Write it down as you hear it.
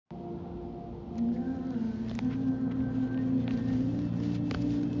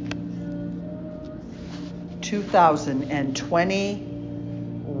2020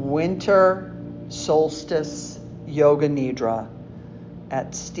 Winter Solstice Yoga Nidra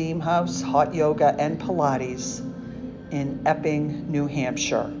at Steamhouse Hot Yoga and Pilates in Epping, New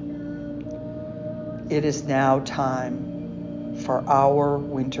Hampshire. It is now time for our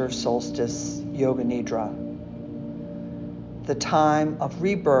Winter Solstice Yoga Nidra, the time of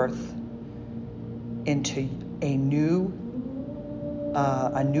rebirth into a new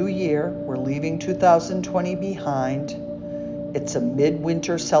year. We're leaving 2020 behind. It's a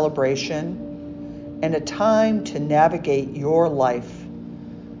midwinter celebration and a time to navigate your life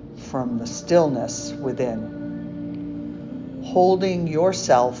from the stillness within, holding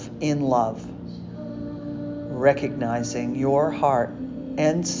yourself in love, recognizing your heart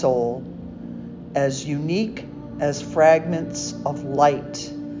and soul as unique as fragments of light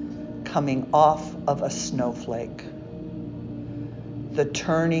coming off of a snowflake. The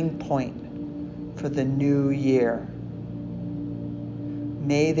turning point for the new year.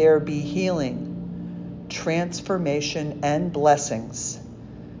 May there be healing, transformation, and blessings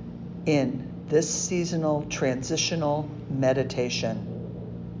in this seasonal transitional meditation.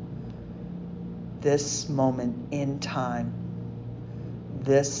 This moment in time,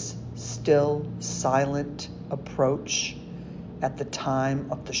 this still, silent approach at the time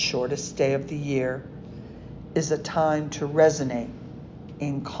of the shortest day of the year is a time to resonate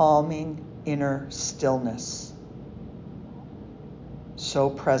in calming inner stillness, so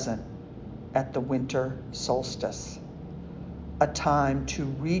present at the winter solstice, a time to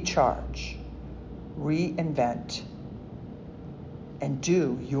recharge, reinvent, and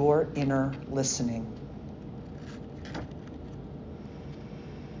do your inner listening.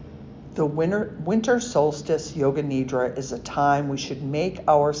 The winter solstice Yoga Nidra is a time we should make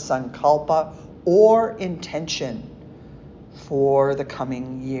our sankalpa or intention for the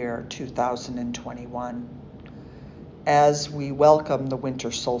coming year, 2021. As we welcome the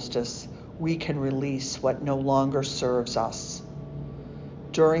winter solstice, we can release what no longer serves us.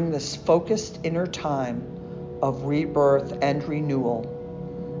 During this focused inner time of rebirth and renewal,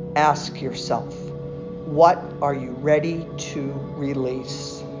 ask yourself, what are you ready to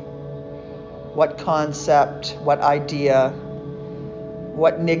release? What concept, what idea,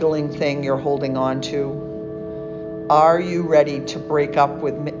 what niggling thing you're holding on to? Are you ready to break up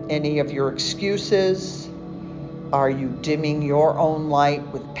with any of your excuses? Are you dimming your own light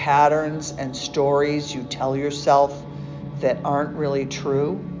with patterns and stories you tell yourself that aren't really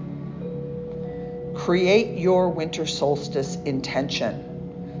true? Create your winter solstice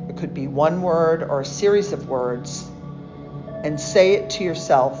intention. It could be one word or a series of words, and say it to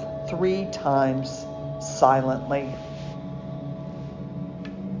yourself 3 times silently.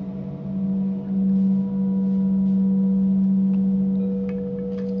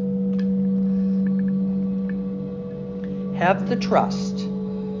 Have the trust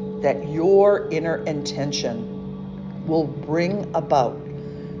that your inner intention will bring about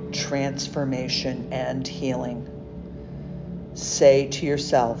transformation and healing. Say to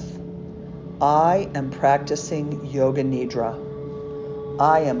yourself, I am practicing Yoga Nidra.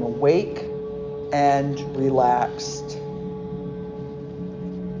 I am awake and relaxed.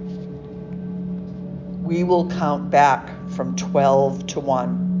 We will count back from 12 to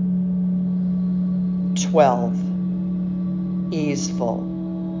 1. 12. Easeful.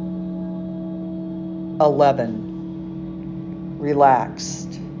 11.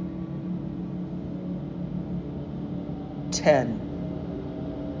 Relaxed. 10.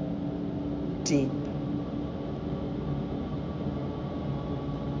 Deep.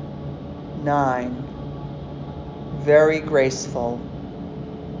 9. Very graceful.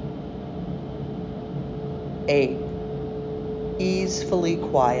 8. Easefully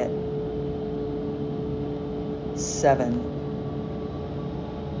quiet. 7.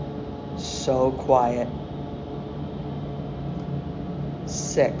 So quiet.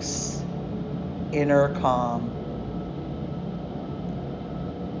 6. Inner calm.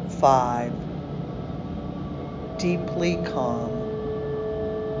 5. Deeply calm.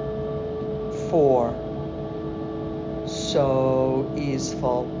 4. So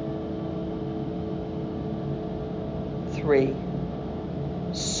easeful. 3.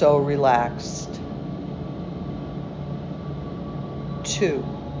 So relaxed. 2.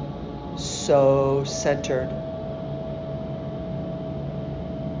 So centered.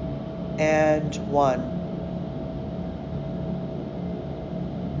 And 1.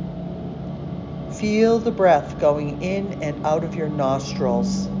 Feel the breath going in and out of your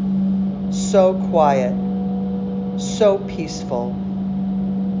nostrils. So quiet, so peaceful,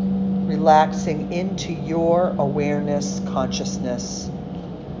 relaxing into your awareness, consciousness.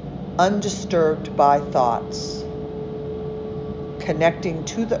 undisturbed by thoughts, connecting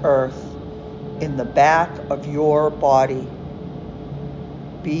to the earth in the back of your body.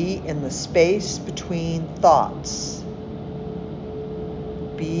 Be in the space between thoughts.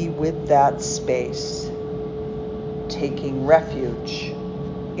 Be with that space, taking refuge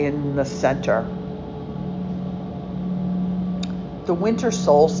in the center. The winter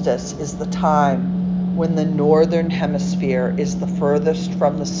solstice is the time when the northern hemisphere is the furthest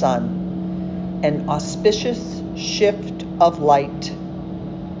from the sun, an auspicious shift of light.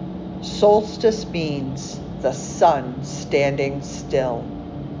 Solstice means the sun standing still,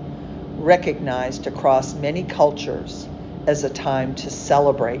 recognized across many cultures as a time to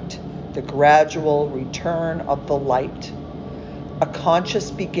celebrate the gradual return of the light, a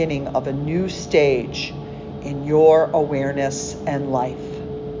conscious beginning of a new stage in your awareness and life.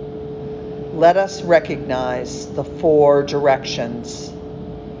 Let us recognize the four directions: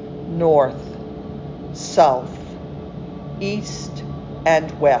 north, south, east,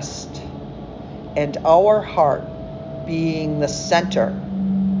 and west, and our heart being the center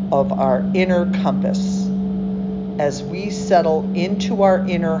of our inner compass. As we settle into our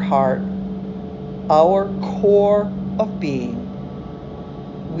inner heart, our core of being,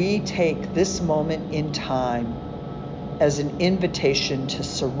 we take this moment in time as an invitation to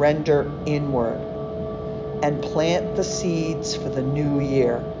surrender inward and plant the seeds for the new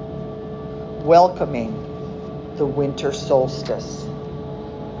year, welcoming the winter solstice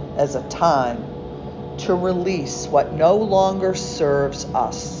as a time to release what no longer serves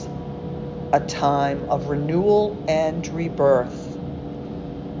us, a time of renewal and rebirth,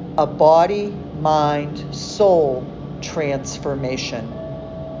 a body, mind, soul transformation,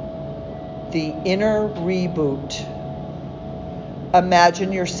 the inner reboot.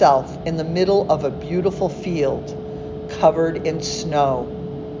 Imagine yourself in the middle of a beautiful field covered in snow,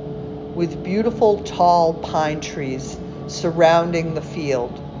 with beautiful tall pine trees surrounding the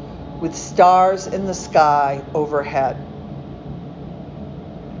field, with stars in the sky overhead.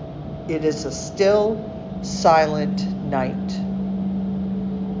 It is a still, silent night.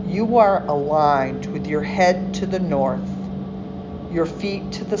 You are aligned with your head to the north, your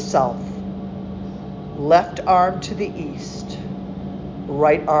feet to the south, left arm to the east,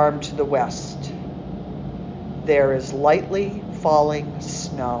 right arm to the west. There is lightly falling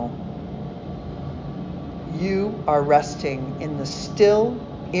snow. You are resting in the still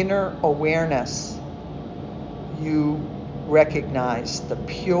inner awareness. You recognize the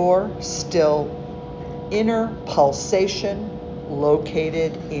pure, still inner pulsation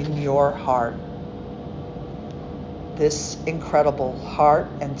located in your heart. This incredible heart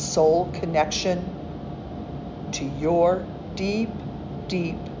and soul connection to your deep,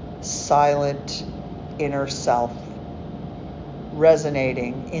 deep, silent inner self,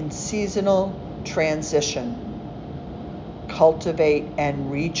 resonating in seasonal transition. Cultivate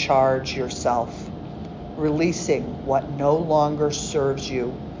and recharge yourself, releasing what no longer serves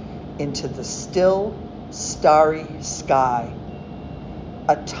you into the still, starry sky,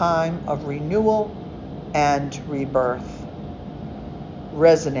 a time of renewal and rebirth.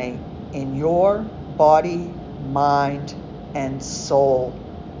 Resonate in your body, mind, and soul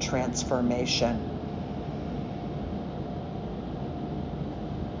transformation.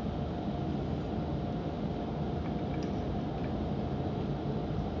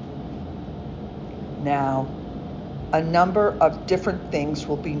 Now, a number of different things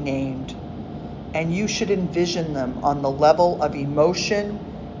will be named, and you should envision them on the level of emotion,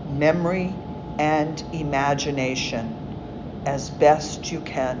 memory, and imagination as best you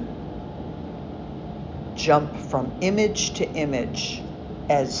can. Jump from image to image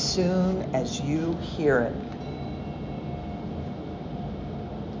as soon as you hear it.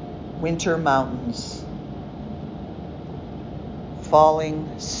 Winter mountains,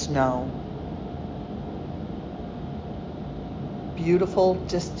 falling snow, beautiful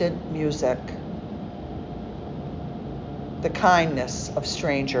distant music, the kindness of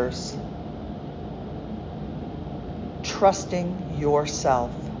strangers, trusting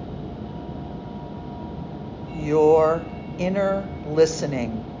yourself, your inner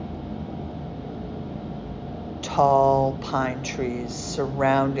listening, tall pine trees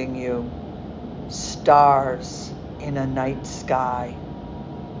surrounding you, stars in a night sky,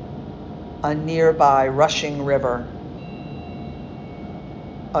 a nearby rushing river,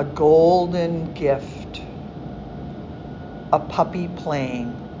 a golden gift, a puppy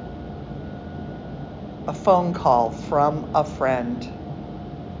playing, a phone call from a friend,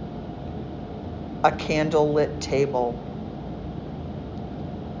 a candlelit table,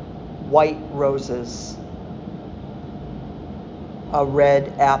 white roses, a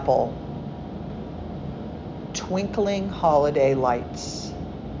red apple, twinkling holiday lights,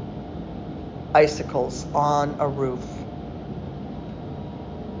 icicles on a roof,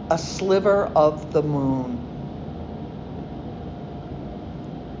 a sliver of the moon,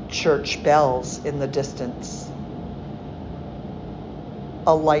 church bells in the distance,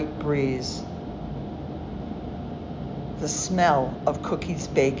 a light breeze, the smell of cookies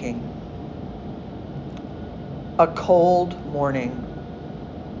baking, a cold morning,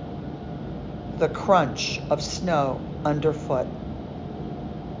 the crunch of snow underfoot,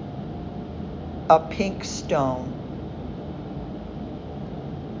 a pink stone,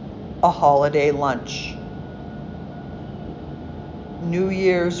 a holiday lunch, New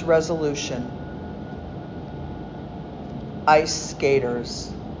Year's resolution, ice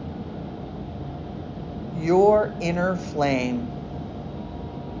skaters, your inner flame,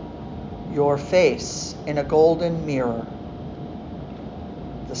 your face in a golden mirror,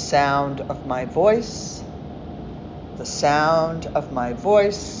 the sound of my voice, the sound of my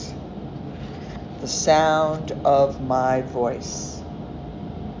voice, the sound of my voice.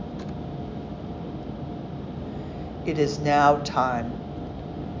 It is now time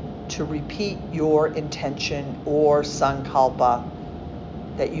to repeat your intention or sankalpa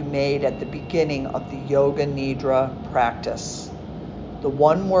that you made at the beginning of the Yoga Nidra practice. The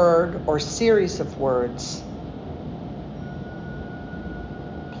one word or series of words.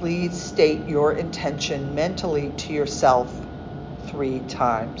 Please state your intention mentally to yourself 3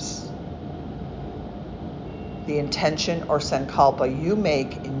 times. The intention or sankalpa you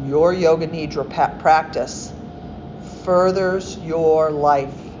make in your Yoga Nidra practice furthers your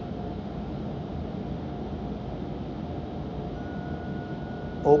life.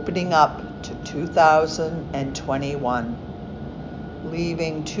 Opening up to 2021,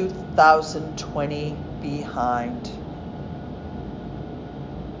 leaving 2020 behind.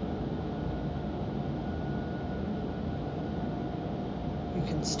 You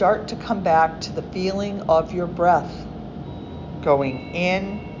can start to come back to the feeling of your breath going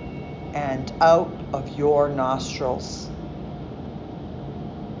in and out of your nostrils.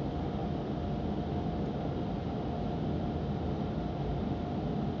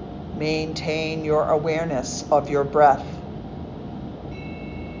 Maintain your awareness of your breath,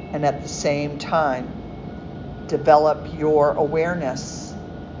 and at the same time, develop your awareness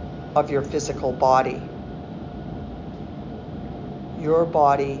of your physical body. Your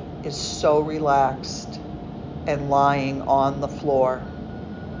body is so relaxed and lying on the floor.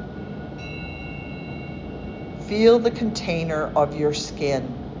 Feel the container of your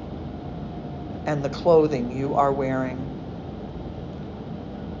skin and the clothing you are wearing.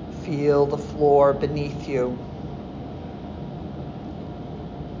 Feel the floor beneath you.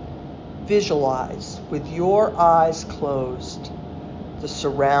 Visualize with your eyes closed the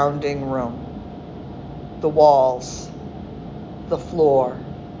surrounding room, the walls, the floor,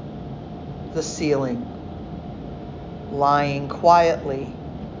 the ceiling, lying quietly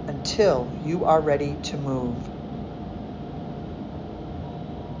until you are ready to move.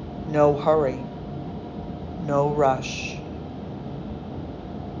 No hurry, no rush.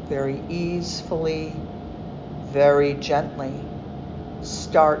 Very easily, very gently,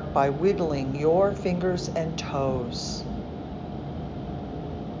 start by wiggling your fingers and toes.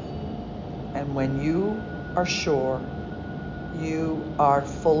 And when you are sure you are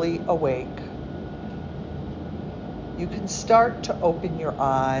fully awake, you can start to open your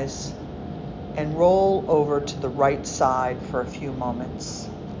eyes and roll over to the right side for a few moments.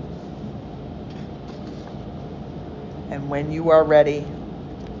 And when you are ready,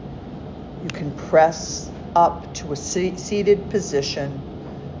 you can press up to a seated position,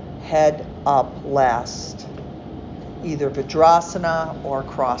 head up last, either Vajrasana or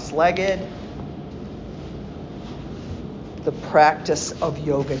cross-legged. The practice of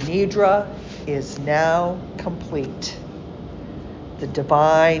Yoga Nidra is now complete. The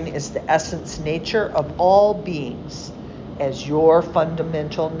divine is the essence nature of all beings as your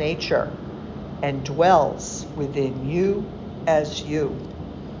fundamental nature and dwells within you as you.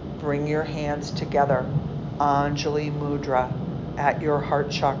 Bring your hands together, Anjali Mudra at your heart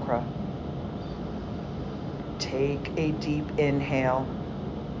chakra. Take a deep inhale.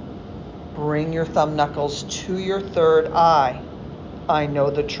 Bring your thumb knuckles to your third eye. I know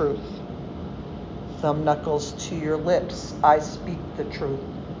the truth. Thumb knuckles to your lips. I speak the truth.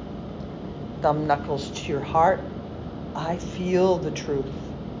 Thumb knuckles to your heart. I feel the truth.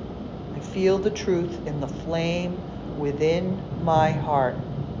 I feel the truth in the flame within my heart,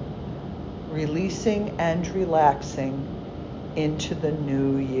 releasing and relaxing into the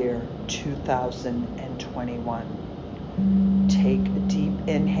new year, 2021. Take a deep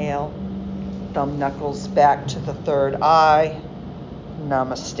inhale. Thumb knuckles back to the third eye.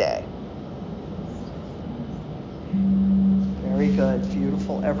 Namaste. Very good.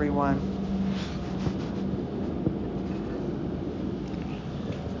 Beautiful, everyone.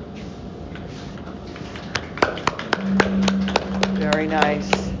 Very nice.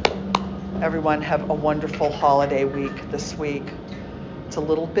 Everyone have a wonderful holiday week this week. It's a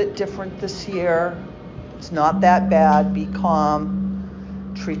little bit different this year. It's not that bad. Be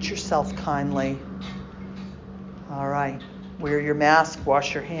calm. Treat yourself kindly. All right. Wear your mask.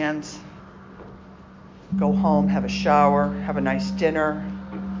 Wash your hands. Go home. Have a shower. Have a nice dinner.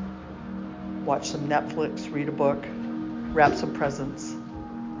 Watch some Netflix. Read a book. Wrap some presents.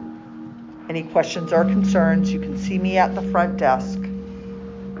 Any questions or concerns, you can see me at the front desk.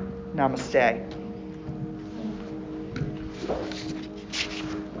 Namaste.